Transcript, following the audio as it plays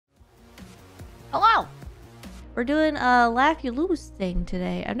Hello! We're doing a laugh you lose thing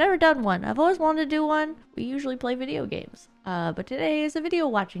today. I've never done one. I've always wanted to do one. We usually play video games. But today is a video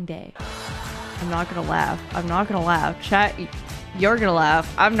watching day. I'm not gonna laugh. I'm not gonna laugh. Chat, you're gonna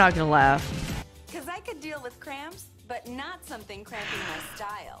laugh. I'm not gonna laugh. Cause I could deal with cramps, but not something cramping my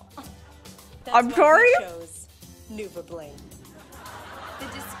style. I'm sorry? Nuva Bling. The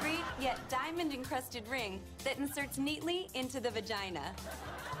discreet yet diamond-encrusted ring that inserts neatly into the vagina.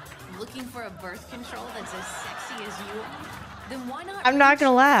 Looking for a birth control that's as sexy as you are? Then why not? I'm not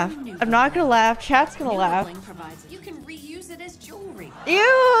gonna laugh. I'm not gonna laugh. Chat's gonna laugh. You can reuse it as jewelry.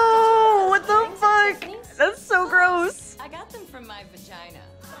 Ew! What the fuck? That's so gross. I got them from my vagina.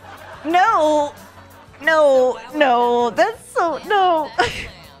 No! No! No! That's so... No! Shine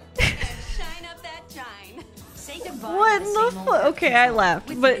up that shine. Say goodbye. What in the fuck? Okay, I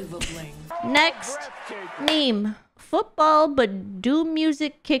laughed, but... Next meme. Football, but doom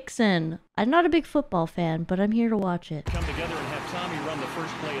music kicks in. I'm not a big football fan, but I'm here to watch it. Come together and have Tommy run the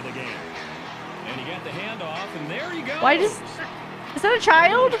first play of the game. And he got the handoff, and there he goes. Why does... Is that a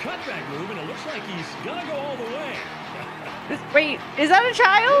child? Cutback move, and it looks like he's gonna go all the way. Wait, is that a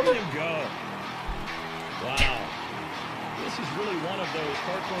child? Let him go. Wow. This is really one of those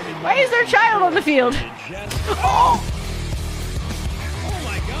heartwarming... Why is there a child on the field? Oh! Oh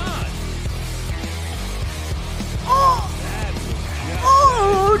my god! Oh!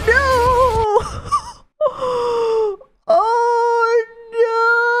 Oh no! Oh no!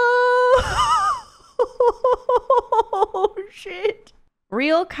 Oh shit!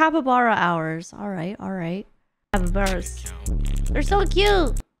 Real capybara hours. All right, all right. Capybaras. They're so cute.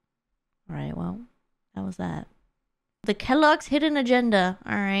 All right, well, that was that. The Kellogg's hidden agenda.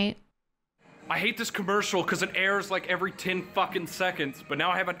 All right. I hate this commercial because it airs like every 10 fucking seconds, but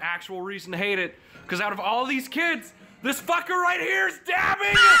now I have an actual reason to hate it. Because out of all these kids, this fucker right here is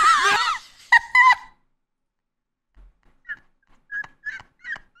dabbing!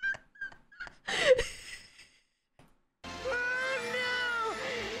 Oh no!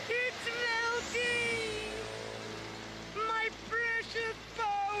 It's melting! My precious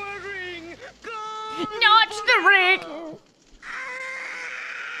power ring! Go! Not the ring!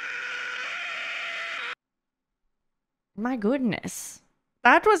 My goodness.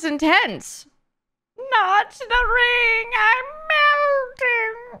 That was intense. Not the ring! I'm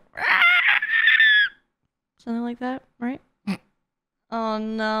melting! Ah! Something like that, right? Oh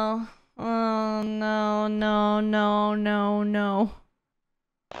no. Oh no, no, no, no, no.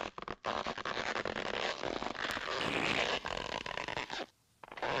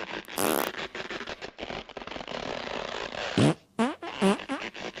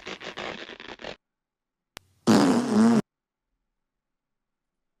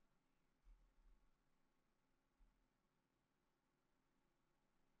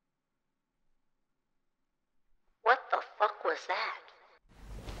 What the fuck was that?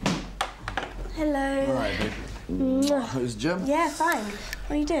 Hello. Alright, babe. How's the gym? Yeah, fine.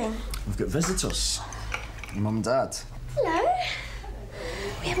 What are you doing? We've got visitors. Your mum and dad. Hello.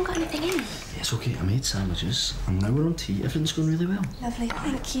 We haven't got anything in. It's okay, I made sandwiches, and now we're on tea. Everything's going really well. Lovely,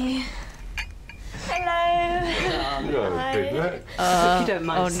 thank you. Hello. Hi. If you don't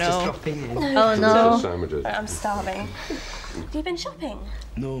mind, oh just no. dropping in. Oh no. Sandwiches. I'm starving. Have you been shopping?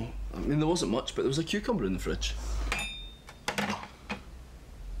 No, I mean, there wasn't much, but there was a cucumber in the fridge.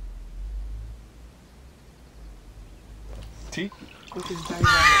 Tea?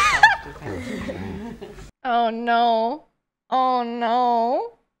 Oh no. Oh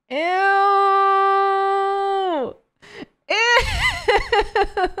no. Ew.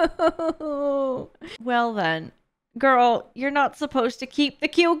 Ew. Well then. Girl, you're not supposed to keep the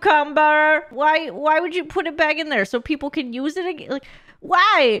cucumber. Why would you put it back in there so people can use it again? Like,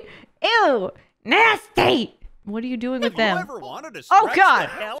 why? Ew. Nasty. What are you doing with them? Oh god.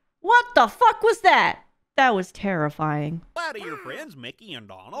 What the fuck was that? That was terrifying. Out of your friends, Mickey and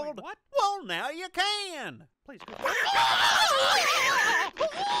Donald. What? Well, now you can. Please go.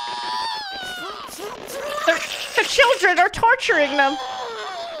 The children are torturing them.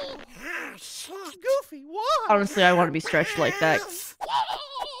 Goofy, what? Honestly, I want to be stretched like that.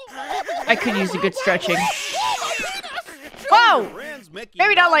 I could use a good stretching. Whoa!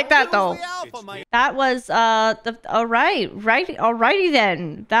 Maybe not like that though. That was alrighty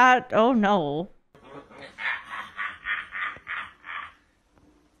then. That, oh no.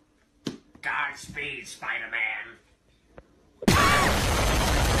 Godspeed, Spider-Man.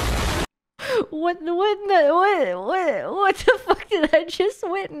 What the fuck did I just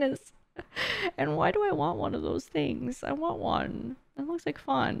witness? And why do I want one of those things? I want one. That looks like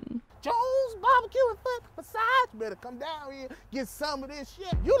fun. Jones barbecue and foot massage. Better come down here, get some of this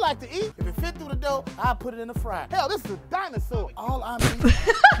shit. You like to eat? If it fit through the dough, I'll put it in the fryer. Hell, this is a dinosaur. All our meat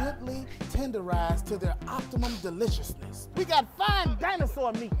gently tenderized to their optimum deliciousness. We got fine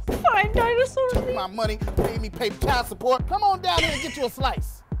dinosaur meat. Fine dinosaur meat. Take my money, pay me paper child support. Come on down here and get you a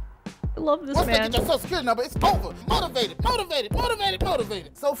slice. I love this Once man. they get your social security number, it's over. Motivated, motivated, motivated,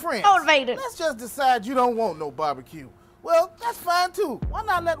 motivated. So friends, Motivated. let's just decide you don't want no barbecue. Well, that's fine too. Why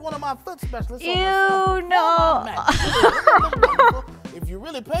not let one of my foot specialists Ew, on no. If you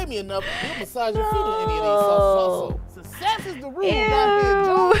really pay me enough, we'll massage your feet in any of these sauces also. Success is the rule down here,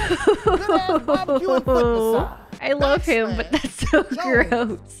 Jones. Good ass barbecue and foot massage. I love him, but that's so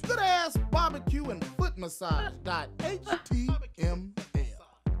gross. Good ass barbecue and foot massage. .html.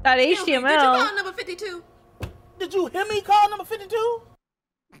 That HTML. Did you call number 52? Did you hear me call number 52? Oh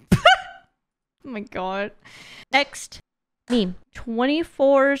my god. Next meme.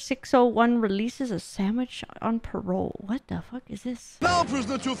 24601 releases a sandwich on parole. What the fuck is this? Now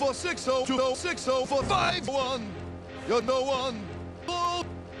prisoner 24602604551. You're no one. Oh,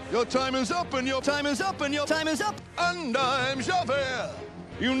 your time is up and your time is up and your time is up. And I'm Javert.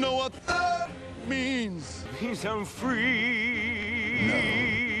 You know what that means. Means I'm free.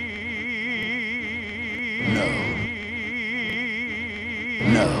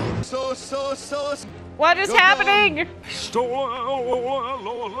 No. So. What is happening? Stole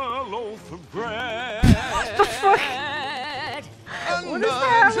a loaf of bread. What the fuck? What is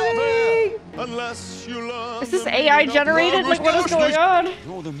happening? Unless you love. Is this AI generated? Like, what is going on?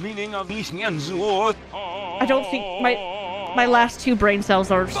 Know the meaning of these I don't think my last two brain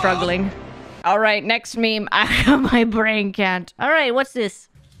cells are struggling. All right, next meme. My brain can't. All right, what's this?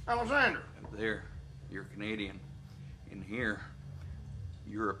 Alexander. There, you're Canadian. In here,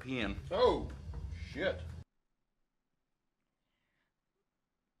 European. Oh, shit.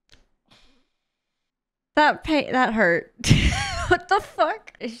 That hurt. What the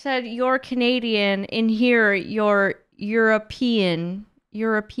fuck? It said you're Canadian. In here, you're European.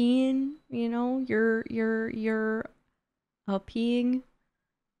 European, you know, you're peeing.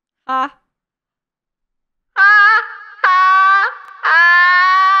 Ah.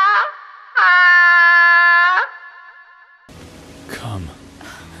 Come.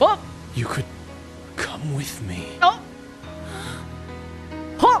 Oh. You could come with me. Oh.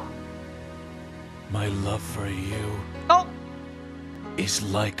 Oh. My love for you Oh. is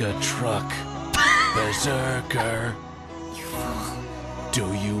like a truck. Berserker. You fool.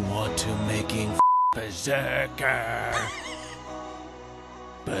 Do you want to making berserker?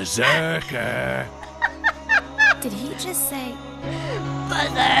 Berserker. Did he just say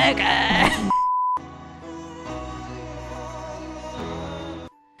Berserker?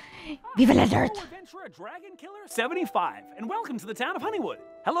 Viva la dirt. Adventure Dragon Killer 75, and welcome to the town of Honeywood.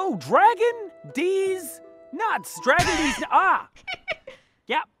 Hello, Dragon D's nuts. Dragon D's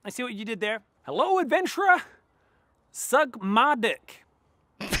yeah, I see what you did there. Hello, adventurer. Sugmadic.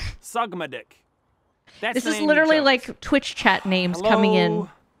 Sugmadic. That's This the is name literally you chose. like Twitch chat names Hello, coming in.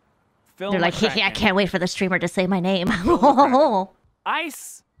 Phil They're like, McCracken. I can't wait for the streamer to say my name.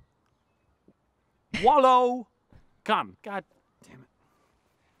 Ice. Wallow. Come. God damn it.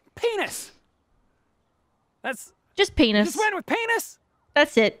 Penis. That's just penis. Just went with penis.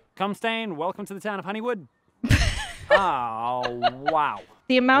 That's it. Come stain. Welcome to the town of Honeywood. Oh wow.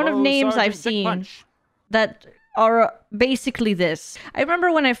 The amount of Hello, names Sergeant I've Dick seen Punch. that are basically this. I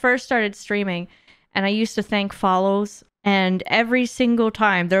remember when I first started streaming and I used to thank follows, and every single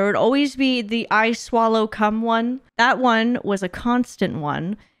time there would always be the I swallow cum one. That one was a constant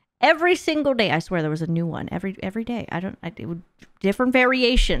one. Every single day, I swear there was a new one. Every day. It would different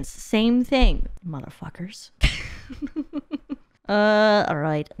variations, same thing. Motherfuckers. All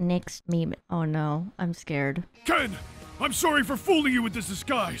right, next meme. Oh no, I'm scared. Ken, I'm sorry for fooling you with this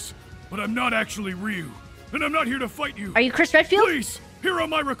disguise, but I'm not actually Ryu, and I'm not here to fight you. Are you Chris Redfield? Please, hear on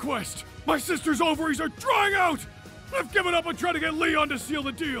my request. My sister's ovaries are drying out. I've given up on trying to get Leon to seal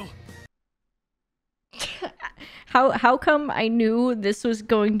the deal. How come I knew this was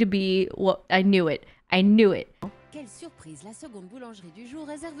going to be what I knew it. I knew it. Quelle surprise la seconde boulangerie du jour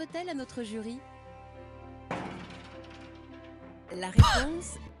réserve-t-elle à notre jury? La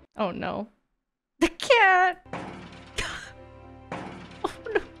réponse. Oh no. The cat. Oh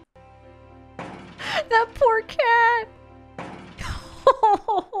no. That poor cat.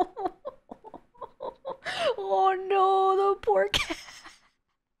 Oh no, the poor cat.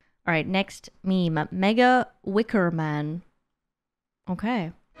 All right, next meme. Mega Wicker Man.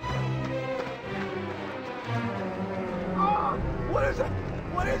 Okay. What is it?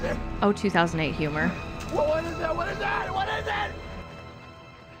 What is it? Oh, 2008 humor. What is it? What is that? What is it?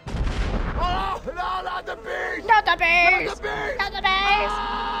 Oh, no, not the bees! Not the bees! Not the bees! Not the bees!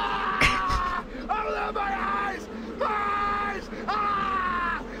 Ah! Oh, my eyes! My eyes!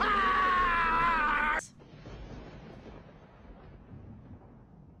 Ah! Ah!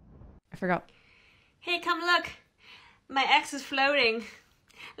 I forgot. Hey, come look. My ex is floating.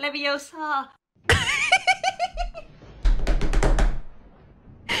 Leviosa.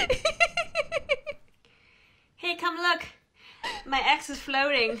 Hey, come look. My ex is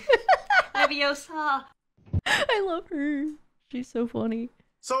floating. Leviosa. I love her. She's so funny.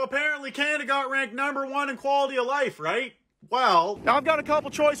 So apparently Canada got ranked #1 in quality of life, right? Well, now I've got a couple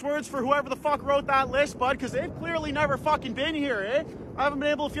choice words for whoever the fuck wrote that list, bud, because they've clearly never fucking been here, eh? I haven't been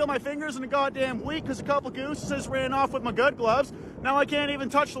able to feel my fingers in a goddamn week because a couple gooses ran off with my good gloves. Now I can't even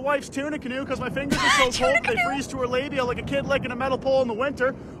touch the wife's tuna canoe because my fingers are so cold they freeze to her labia like a kid licking a metal pole in the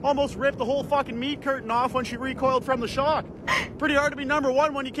winter. Almost ripped the whole fucking meat curtain off when she recoiled from the shock. Pretty hard to be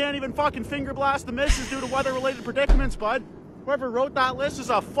 #1 when you can't even fucking finger blast the missus due to weather-related predicaments, bud. Whoever wrote that list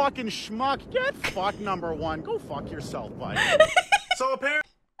is a fucking schmuck. Get fucked #1. Go fuck yourself, bud. So apparently...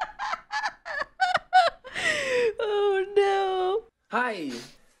 Oh no. Hi.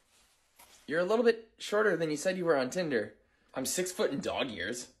 You're a little bit shorter than you said you were on Tinder. I'm 6 foot in dog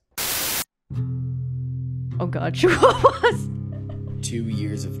years. Oh god, she was. 2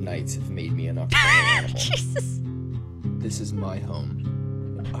 years of nights have made me a nocturnal animal. Jesus. This is my home,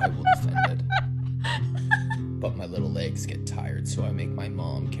 and I will defend it. But my little legs get tired, so I make my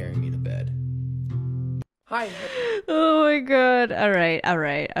mom carry me to bed. Hi. Oh my god. Alright.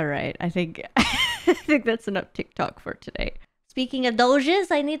 I think I think that's enough TikTok for today. Speaking of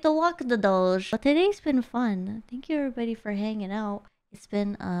doges, I need to walk the doge. But today's been fun. Thank you everybody for hanging out. It's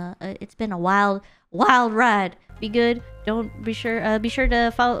been a wild ride. Be good. Be sure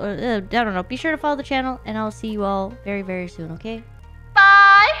to follow. I don't know. Be sure to follow the channel, and I'll see you all very, very soon. Okay.